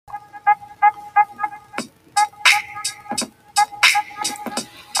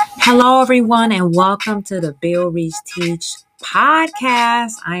Hello, everyone, and welcome to the Bill Reach Teach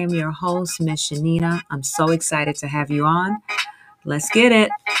podcast. I am your host, Miss Shanita. I'm so excited to have you on. Let's get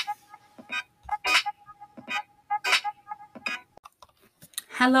it.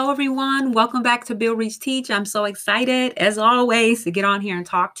 Hello, everyone. Welcome back to Bill Reach Teach. I'm so excited, as always, to get on here and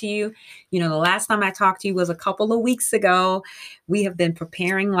talk to you. The last time I talked to you was a couple of weeks ago. We have been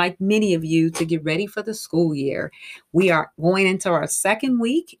preparing, like many of you, to get ready for the school year. We are going into our second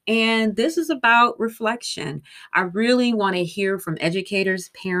week, and this is about reflection. I really want to hear from educators,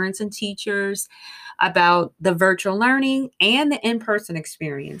 parents, and teachers about the virtual learning and the in-person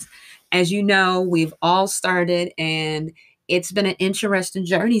experience. As you know, we've all started, and it's been an interesting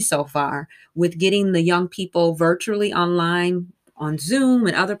journey so far with getting the young people virtually online on Zoom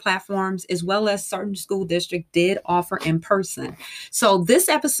and other platforms, as well as certain school districts did offer in person. So this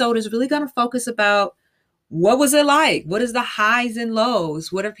episode is really going to focus about what was it like? What is the highs and lows?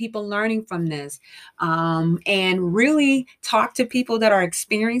 What are people learning from this? And really talk to people that are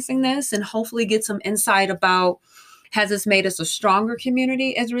experiencing this and hopefully get some insight about, has this made us a stronger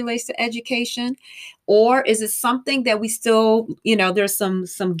community as it relates to education? Or is it something that we still, there's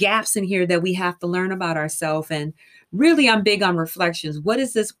some gaps in here that we have to learn about ourselves? And really, I'm big on reflections. What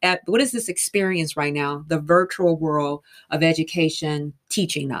is this experience right now, the virtual world of education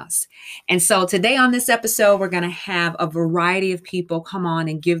teaching us? And so today on this episode, we're going to have a variety of people come on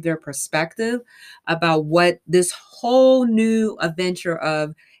and give their perspective about what this whole new adventure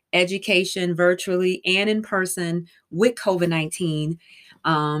of education virtually and in person with COVID-19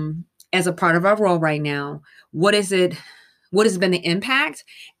 as a part of our role right now. What has been the impact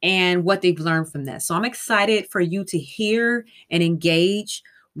and what they've learned from this? So I'm excited for you to hear and engage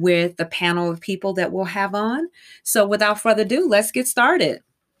with the panel of people that we'll have on. So without further ado, let's get started.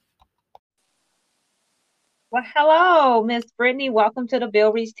 Well, hello, Miss Brittany. Welcome to the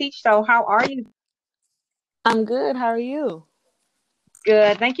Bill Reach Teach Show. How are you? I'm good. How are you?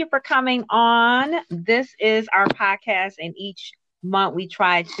 Good. Thank you for coming on. This is our podcast, and each month we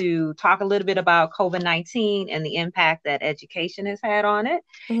try to talk a little bit about COVID-19 and the impact that education has had on it.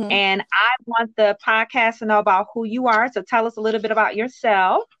 Mm-hmm. And I want the podcast to know about who you are. So tell us a little bit about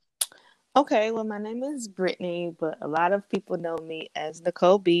yourself. Okay. Well, my name is Brittany, but a lot of people know me as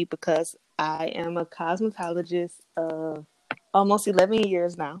Nicole B because I am a cosmetologist of almost 11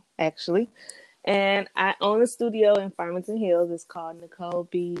 years now, actually. And I own a studio in Farmington Hills. It's called Nicole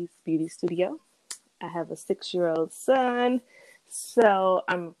B's Beauty Studio. I have a 6-year-old son. So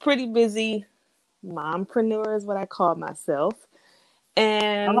I'm a pretty busy mompreneur is what I call myself.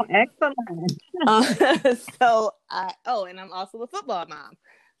 And excellent. And I'm also a football mom.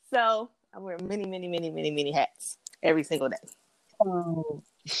 So I wear many hats every single day. Oh,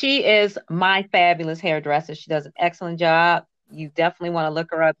 she is my fabulous hairdresser. She does an excellent job. You definitely want to look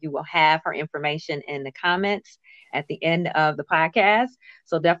her up. You will have her information in the comments at the end of the podcast.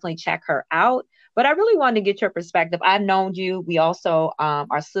 So definitely check her out. But I really wanted to get your perspective. I've known you. We also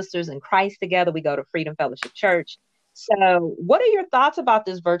are sisters in Christ together. We go to Freedom Fellowship Church. So what are your thoughts about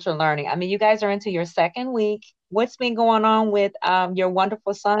this virtual learning? I mean, you guys are into your second week. What's been going on with your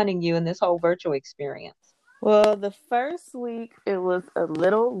wonderful son and you in this whole virtual experience? Well, the first week, it was a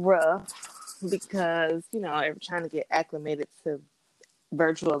little rough because, we're trying to get acclimated to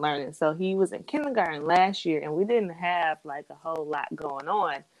virtual learning. So he was in kindergarten last year and we didn't have like a whole lot going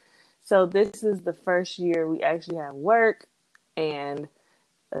on. So this is the first year we actually have work and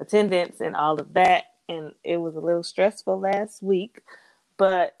attendance and all of that. And it was a little stressful last week,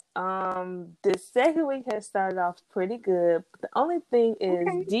 but the second week has started off pretty good. But the only thing is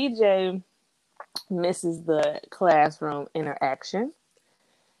DJ misses the classroom interaction.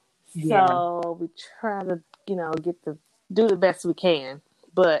 Yeah. So we try to, do the best we can.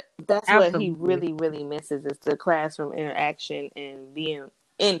 But that's Absolutely. What he really, really misses is the classroom interaction and being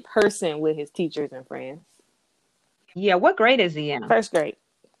in person with his teachers and friends. Yeah, what grade is he in? First grade.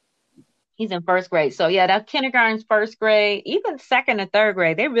 He's in first grade. So yeah, that kindergarten's first grade, even second and third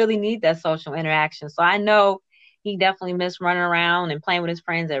grade, they really need that social interaction. So I know he definitely missed running around and playing with his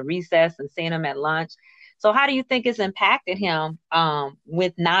friends at recess and seeing them at lunch. So how do you think it's impacted him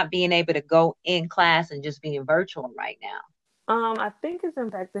with not being able to go in class and just being virtual right now? I think it's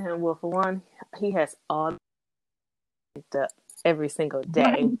impacted him. Well, for one, he has all picked up every single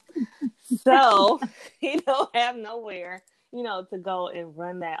day. So he don't have nowhere, to go and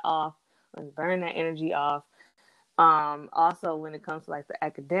run that off and burn that energy off. Also, when it comes to like the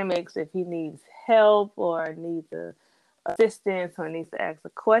academics, if he needs help or needs assistance or needs to ask a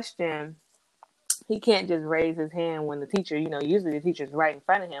question, he can't just raise his hand when the teacher, usually the teacher's right in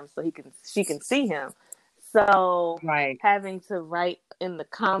front of him so she can see him. So having to write in the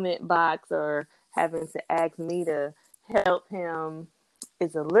comment box or having to ask me to help him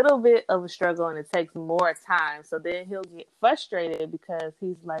is a little bit of a struggle, and it takes more time. So then he'll get frustrated because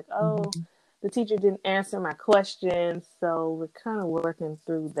he's like, oh, the teacher didn't answer my question. So we're kind of working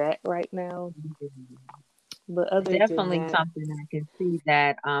through that right now. But other Definitely than that, something I can see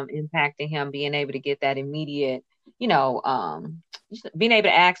that impacting him, being able to get that immediate, being able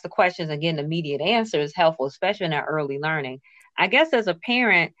to ask the questions and getting immediate answers is helpful, especially in that early learning. I guess as a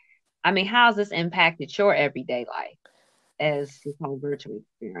parent, I mean, how's this impacted your everyday life as this whole virtual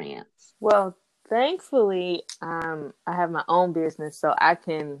experience? well, thankfully, I have my own business, so I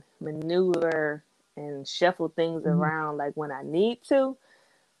can maneuver and shuffle things around like when I need to.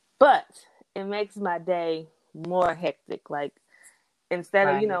 But it makes my day more hectic. Like instead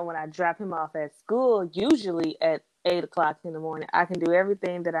of, Right. when I drop him off at school, usually at 8 o'clock in the morning, I can do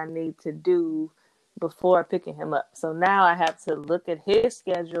everything that I need to do before picking him up. So now I have to look at his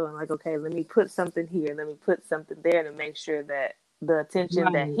schedule and like, okay, let me put something here, let me put something there to make sure that the attention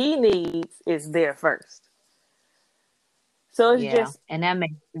that Right. he needs is there first. So it's Yeah. just, And that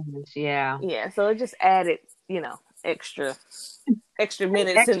makes sense. Yeah. yeah, so it just added, extra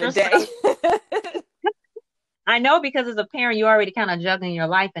minutes in the Extra day. I know, because as a parent, you're already kind of juggling your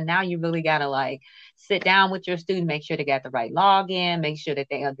life, and now you really got to like sit down with your student, make sure they got the right login, make sure that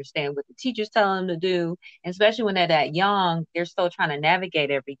they understand what the teacher's telling them to do. And especially when they're that young, they're still trying to navigate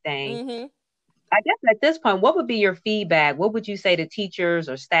everything. Mm-hmm. I guess at this point, what would be your feedback? What would you say to teachers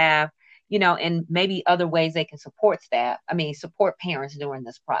or staff, and maybe other ways they can support support parents during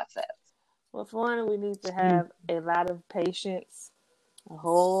this process? Well, for one, we need to have a lot of patience, a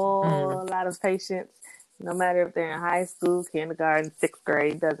whole lot of patience. No matter if they're in high school, kindergarten, sixth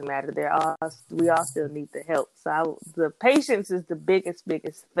grade, doesn't matter. We all still need the help. So the patience is the biggest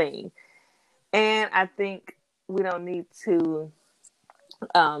thing. And I think we don't need to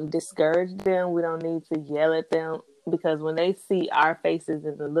discourage them. We don't need to yell at them, because when they see our faces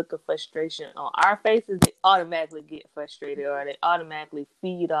and the look of frustration on our faces, they automatically get frustrated, or they automatically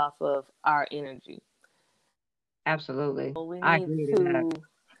feed off of our energy. Absolutely. So we I need agree to to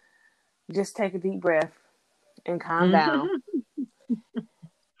just take a deep breath and calm down. that.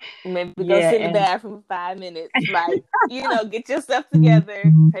 Maybe go Yeah. sit in the And bathroom for 5 minutes. Like, get yourself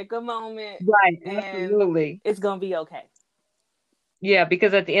together, take a moment, right. and Absolutely. it's going to be okay. Yeah,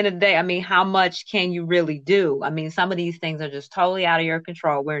 because at the end of the day, I mean, how much can you really do? I mean, some of these things are just totally out of your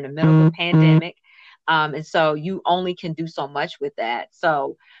control. We're in the middle of a pandemic. And so you only can do so much with that.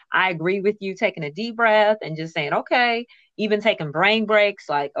 So I agree with you, taking a deep breath and just saying, okay, even taking brain breaks,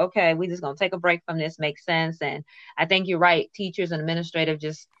 like, okay, we're just going to take a break from this, makes sense. And I think you're right. Teachers and administrative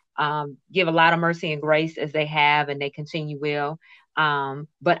just give a lot of mercy and grace as they have, and they continue will.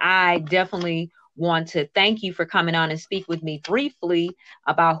 But I definitely want to thank you for coming on and speak with me briefly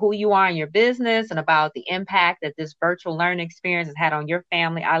about who you are in your business and about the impact that this virtual learning experience has had on your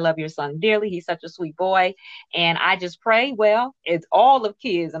family. I love your son dearly. He's such a sweet boy. And I just pray, well, it's all the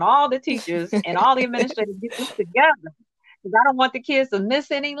kids and all the teachers and all the administrators get this together, because I don't want the kids to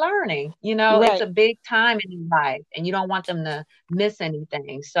miss any learning. It's Right. a big time in their life, and you don't want them to miss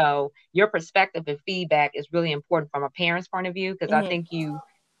anything. So your perspective and feedback is really important from a parent's point of view, because I think you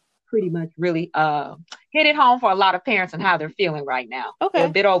pretty much really hit it home for a lot of parents and how they're feeling right now. They're a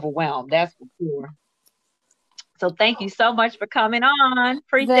Okay. bit overwhelmed, that's for sure. So thank you so much for coming on.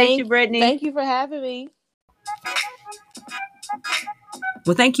 Appreciate you, Brittany. Thank you for having me.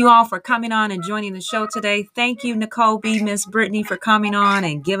 Well, thank you all for coming on and joining the show today. Thank you, Nicole B, Miss Brittany, for coming on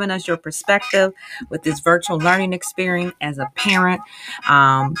and giving us your perspective with this virtual learning experience as a parent.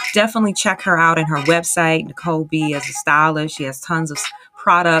 Definitely check her out on her website, Nicole B, as a stylist. She has tons of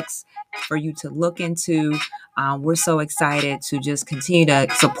products for you to look into. We're so excited to just continue to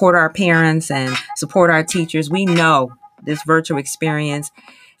support our parents and support our teachers. We know this virtual experience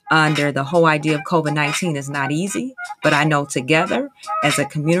under the whole idea of COVID-19 is not easy, but I know together as a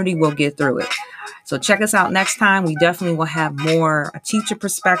community, we'll get through it. So check us out next time. We definitely will have more a teacher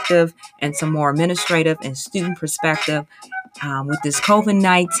perspective and some more administrative and student perspective with this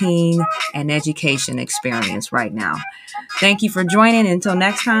COVID-19 and education experience right now. Thank you for joining. Until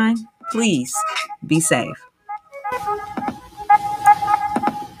next time, please be safe.